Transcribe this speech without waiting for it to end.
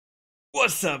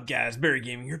What's up, guys? Barry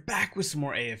Gaming here, back with some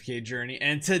more AFK Journey,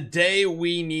 and today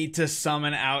we need to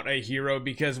summon out a hero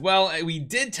because, well, we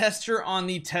did test her on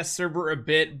the test server a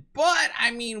bit, but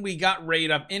I mean, we got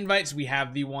raid up invites. We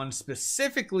have the one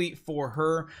specifically for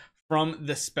her from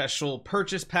the special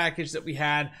purchase package that we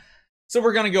had. So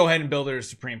we're going to go ahead and build her to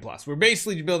Supreme Plus. We're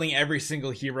basically building every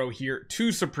single hero here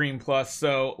to Supreme Plus.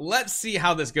 So let's see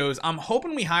how this goes. I'm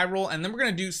hoping we high roll, and then we're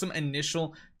going to do some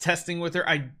initial testing with her.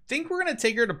 I think we're going to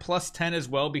take her to plus 10 as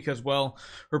well because, well,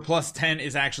 her plus 10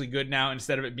 is actually good now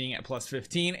instead of it being at plus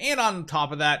 15. And on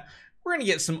top of that, we're going to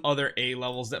get some other A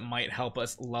levels that might help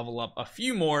us level up a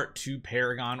few more to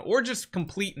Paragon or just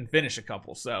complete and finish a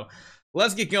couple. So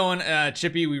let's get going.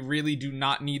 Chippy, we really do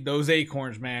not need those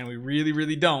acorns, man. We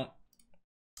really don't.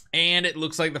 And it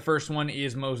looks like the first one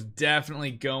is most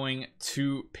definitely going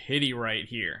to Pity right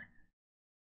here.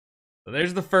 So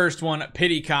there's the first one,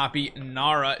 Pity copy,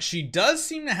 Nara. She does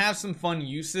seem to have some fun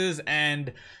uses,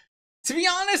 and to be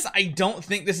honest, I don't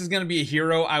think this is going to be a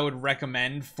hero I would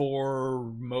recommend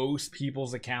for most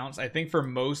people's accounts. I think for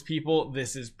most people,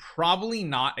 this is probably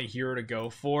not a hero to go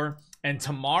for. And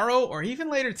tomorrow, or even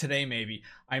later today maybe,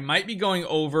 I might be going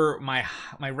over my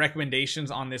recommendations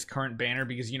on this current banner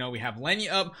because, you know, we have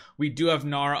Lenya up, we do have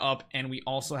Nara up, and we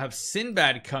also have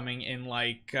Sinbad coming in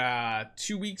like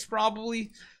 2 weeks probably.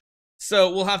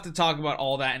 So we'll have to talk about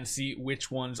all that and see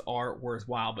which ones are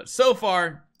worthwhile. But so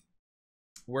far,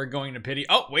 we're going to Pity.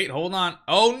 Oh, wait, hold on.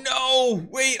 Oh, no.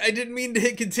 Wait, I didn't mean to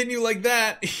hit continue like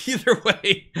that. Either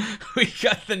way, we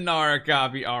got the Nara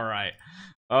copy. All right.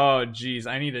 Oh, geez.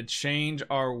 I need to change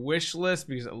our wish list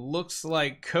because it looks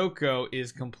like Coco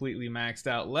is completely maxed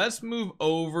out. Let's move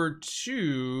over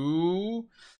to...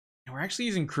 And we're actually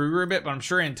using Kruger a bit, but I'm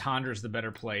sure Antandra's the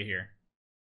better play here.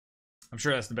 I'm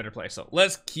sure that's the better play. So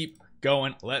let's keep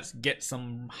going. Let's get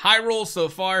some high rolls so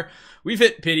far. We've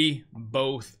hit Pity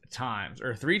both times.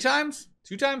 Or 3 times?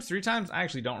 2 times? 3 times? I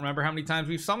actually don't remember how many times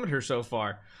we've summoned her so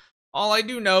far. All I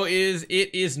do know is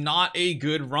it is not a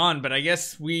good run, but I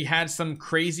guess we had some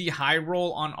crazy high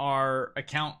roll on our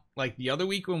account like the other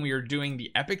week when we were doing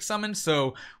the epic summon,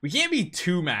 so we can't be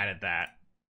too mad at that.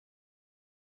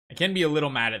 I can be a little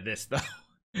mad at this, though.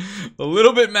 A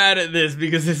little bit mad at this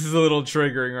because this is a little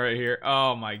triggering right here.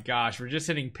 Oh my gosh, we're just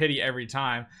hitting Pity every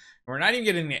time. We're not even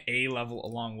getting the A level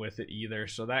along with it either,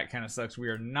 so that kind of sucks. We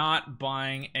are not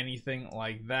buying anything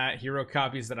like that. Hero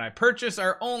copies that I purchase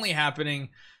are only happening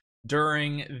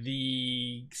during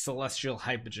the Celestial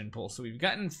Hypogen pull. So we've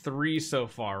gotten 3 so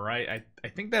far, right? I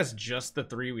think that's just the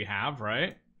 3 we have,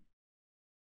 right?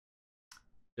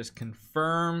 Just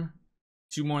confirm.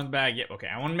 2 more in the bag. Yep, okay.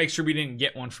 I want to make sure we didn't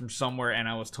get one from somewhere and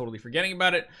I was totally forgetting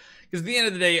about it. Because at the end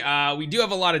of the day, we do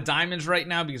have a lot of diamonds right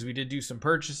now because we did do some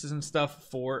purchases and stuff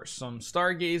for some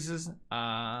stargazes.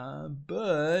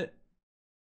 But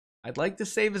I'd like to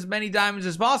save as many diamonds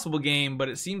as possible, game, but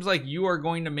it seems like you are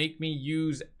going to make me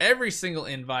use every single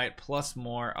invite plus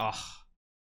more. Ugh.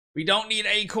 We don't need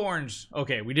acorns.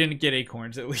 Okay, we didn't get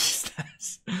acorns, at least.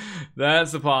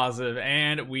 That's a positive.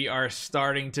 And we are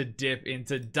starting to dip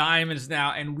into diamonds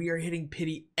now, and we are hitting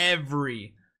Pity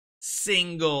every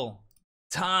single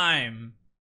time.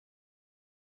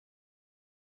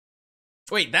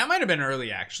 Wait, that might have been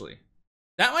early, actually.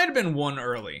 That might have been 1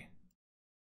 early.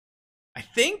 I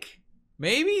think,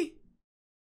 maybe?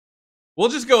 We'll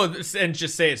just go and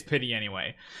just say it's Pity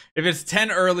anyway. If it's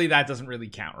 10 early, that doesn't really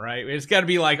count, right? It's got to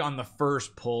be like on the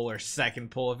first pull or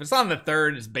second pull. If it's on the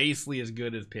third, it's basically as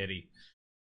good as Pity.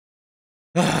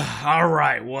 All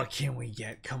right, what can we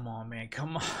get? Come on, man,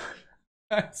 come on.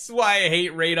 That's why I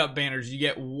hate raid up banners. You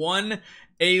get 1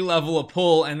 A level a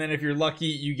pull, and then if you're lucky,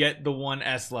 you get the 1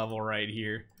 S level right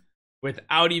here,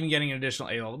 without even getting an additional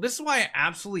A level. This is why I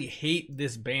absolutely hate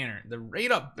this banner. The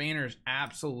raid up banners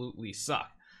absolutely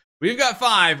suck. We've got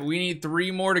 5. We need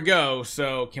 3 more to go.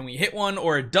 So can we hit 1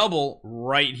 or a double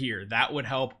right here? That would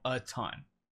help a ton.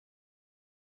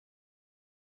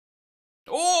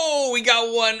 Oh, we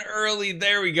got 1 early.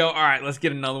 There we go. All right, let's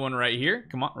get another one right here.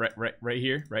 Come on, right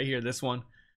here. This one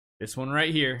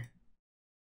right here.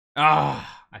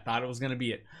 Ah, I thought it was gonna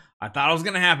be it. I thought it was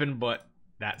gonna happen, but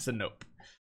that's a nope.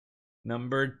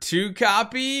 Number 2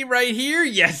 copy right here.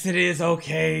 Yes, it is.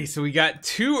 Okay, so we got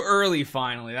 2 early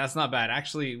finally. That's not bad.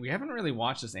 Actually, we haven't really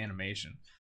watched this animation.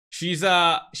 She's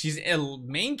a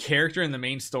main character in the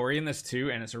main story in this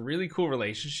too, and it's a really cool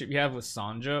relationship you have with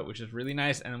Sanja, which is really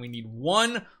nice. And then we need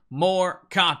 1 more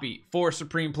copy for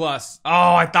Supreme Plus.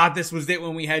 Oh, I thought this was it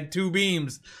when we had 2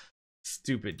 beams.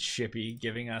 Stupid Chippy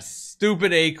giving us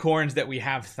stupid acorns that we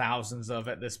have thousands of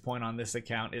at this point on this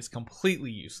account is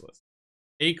completely useless.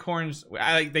 Acorns,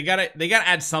 they gotta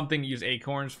add something to use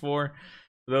acorns for.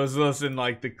 those of us in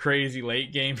like the crazy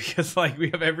late game, because like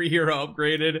we have every hero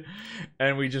upgraded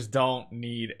and we just don't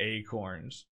need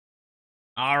acorns.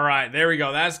 All right, there we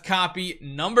go. That's copy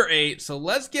number 8. So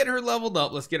let's get her leveled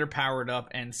up. Let's get her powered up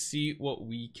and see what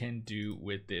we can do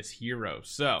with this hero.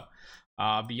 So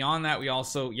beyond that, we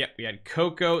also, we had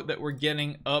Coco that we're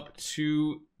getting up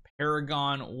to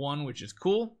Paragon 1, which is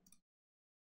cool.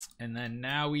 And then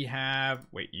now we have,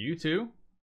 wait, you two?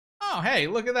 Oh, hey,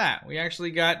 look at that. We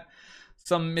actually got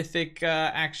some mythic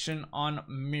action on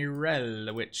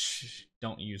Mirelle, which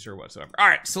don't use her whatsoever. All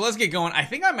right, so let's get going. I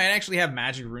think I might actually have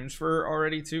magic runes for her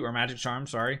already too, or magic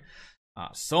charms, sorry.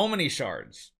 So many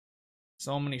shards.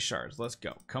 So many shards. Let's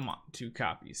go. Come on. 2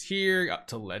 copies here. Up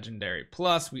to Legendary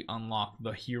Plus. We unlock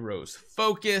the Hero's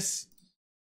Focus.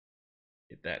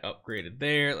 Get that upgraded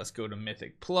there. Let's go to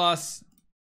Mythic Plus.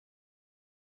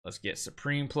 Let's get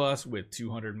Supreme Plus with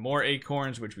 200 more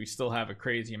acorns, which we still have a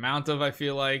crazy amount of, I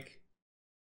feel like.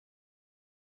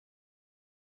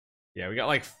 Yeah, we got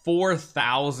like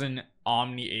 4,000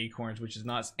 Omni Acorns, which is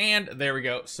nuts. And there we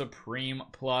go, Supreme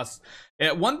Plus.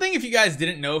 One thing, if you guys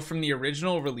didn't know from the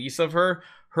original release of her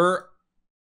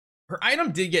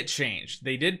item did get changed.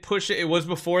 They did push it. It was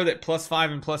before that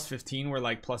 +5 and +15 were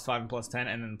like +5 and +10,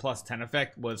 and then +10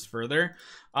 effect was further.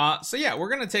 So yeah, we're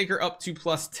going to take her up to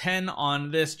 +10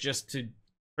 on this just to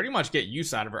pretty much get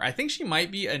use out of her. I think she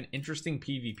might be an interesting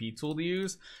PvP tool to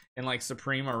use in like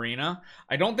Supreme Arena.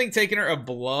 I don't think taking her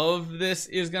above this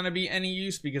is going to be any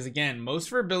use because, again, most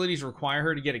of her abilities require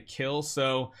her to get a kill.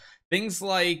 So things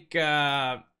like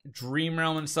Dream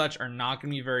Realm and such are not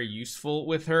going to be very useful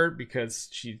with her because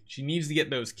she needs to get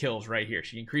those kills right here.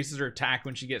 She increases her attack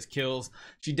when she gets kills.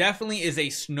 She definitely is a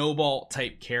snowball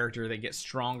type character that gets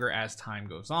stronger as time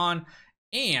goes on.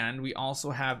 And we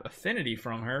also have affinity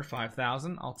from her,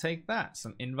 5,000. I'll take that.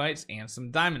 Some invites and some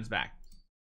diamonds back.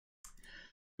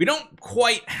 We don't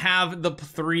quite have the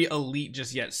 3 elite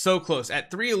just yet. So close.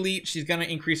 At 3 elite, she's going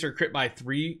to increase her crit by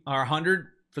 100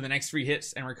 for the next 3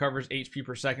 hits and recovers HP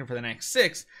per second for the next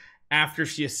 6 after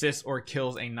she assists or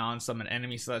kills a non-summon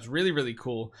enemy. So that's really, really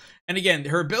cool. And again,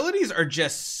 her abilities are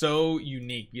just so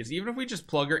unique because even if we just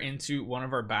plug her into one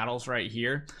of our battles right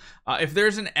here, if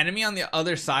there's an enemy on the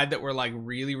other side that we're like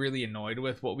really, really annoyed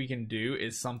with, what we can do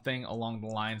is something along the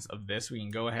lines of this. We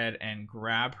can go ahead and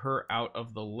grab her out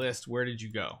of the list. Where did you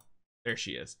go? There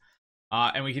she is.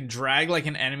 And we can drag like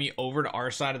an enemy over to our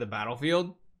side of the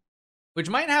battlefield, which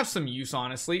might have some use,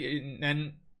 honestly.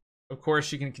 And of course,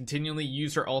 she can continually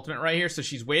use her ultimate right here. So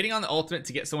she's waiting on the ultimate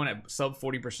to get someone at sub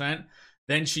 40%.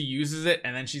 Then she uses it,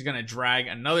 and then she's going to drag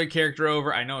another character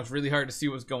over. I know it's really hard to see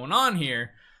what's going on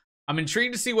here. I'm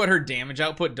intrigued to see what her damage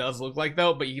output does look like,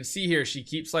 though. But you can see here, she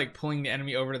keeps like pulling the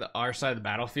enemy over to our side of the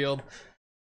battlefield.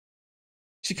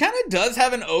 She kind of does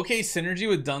have an okay synergy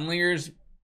with Dunlinger's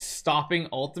stopping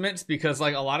ultimates because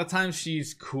like a lot of times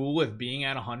she's cool with being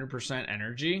at 100%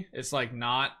 energy. It's like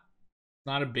not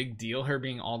a big deal her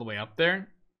being all the way up there.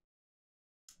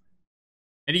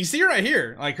 And you see right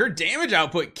here, like her damage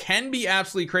output can be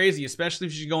absolutely crazy, especially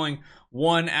if she's going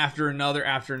one after another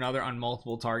on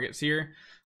multiple targets here.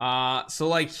 So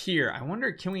like here, I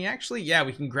wonder, can we actually, yeah,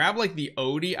 we can grab like the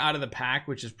Odie out of the pack,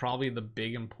 which is probably the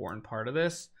big important part of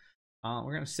this.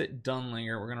 We're gonna sit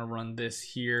Dunlinger, we're gonna run this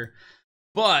here.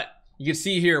 But you can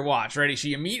see here, watch, ready?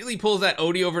 She immediately pulls that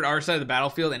Odie over to our side of the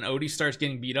battlefield, and Odie starts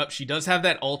getting beat up. She does have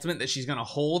that ultimate that she's going to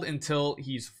hold until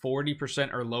he's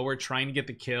 40% or lower, trying to get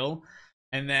the kill.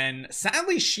 And then,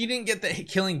 sadly, she didn't get the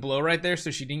killing blow right there,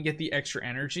 so she didn't get the extra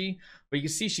energy. But you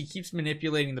can see she keeps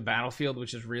manipulating the battlefield,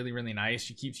 which is really, really nice.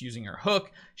 She keeps using her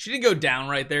hook. She did go down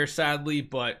right there, sadly,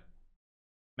 but,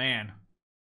 man,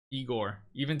 Igor.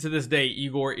 Even to this day,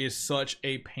 Igor is such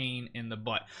a pain in the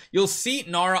butt. You'll see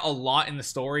Nara a lot in the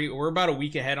story. We're about a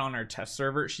week ahead on our test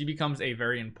server. She becomes a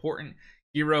very important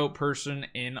hero person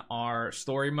in our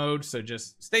story mode, so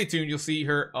just stay tuned. You'll see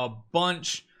her a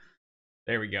bunch.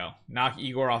 There we go. Knock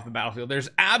Igor off the battlefield. There's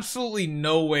absolutely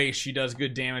no way she does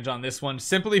good damage on this one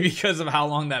simply because of how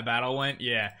long that battle went.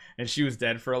 Yeah, and she was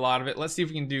dead for a lot of it. Let's see if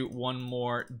we can do one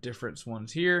more difference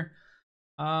ones here.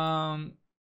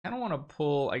 I don't want to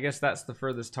pull, I guess that's the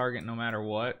furthest target no matter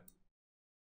what.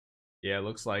 Yeah,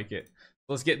 looks like it.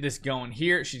 Let's get this going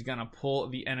here. She's going to pull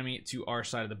the enemy to our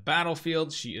side of the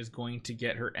battlefield. She is going to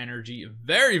get her energy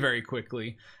very, very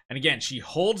quickly. And again, she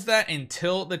holds that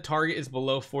until the target is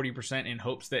below 40% in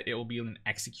hopes that it will be an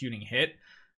executing hit,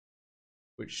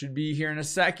 which should be here in a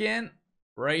second.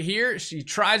 Right here, she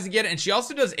tries to get it, and she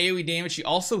also does AoE damage. She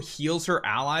also heals her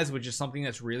allies, which is something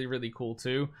that's really, really cool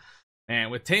too. And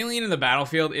with Taylene in the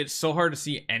battlefield, it's so hard to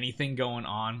see anything going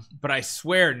on. But I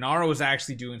swear, Nara was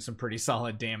actually doing some pretty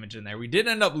solid damage in there. We did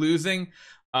end up losing,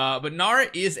 But Nara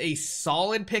is a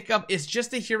solid pickup. It's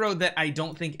just a hero that I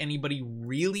don't think anybody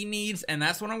really needs, and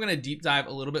that's what I'm going to deep dive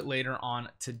a little bit later on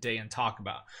today and talk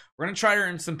about. We're going to try her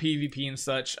in some PvP and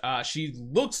such. She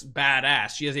looks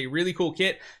badass. She has a really cool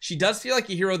kit. She does feel like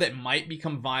a hero that might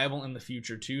become viable in the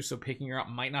future too, so picking her up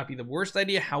might not be the worst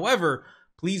idea. However,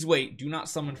 please wait, do not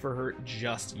summon for her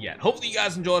just yet. Hopefully you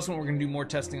guys enjoy this one. We're going to do more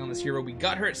testing on this hero. We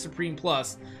got her at Supreme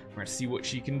Plus. We're going to see what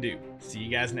she can do. See you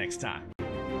guys next time.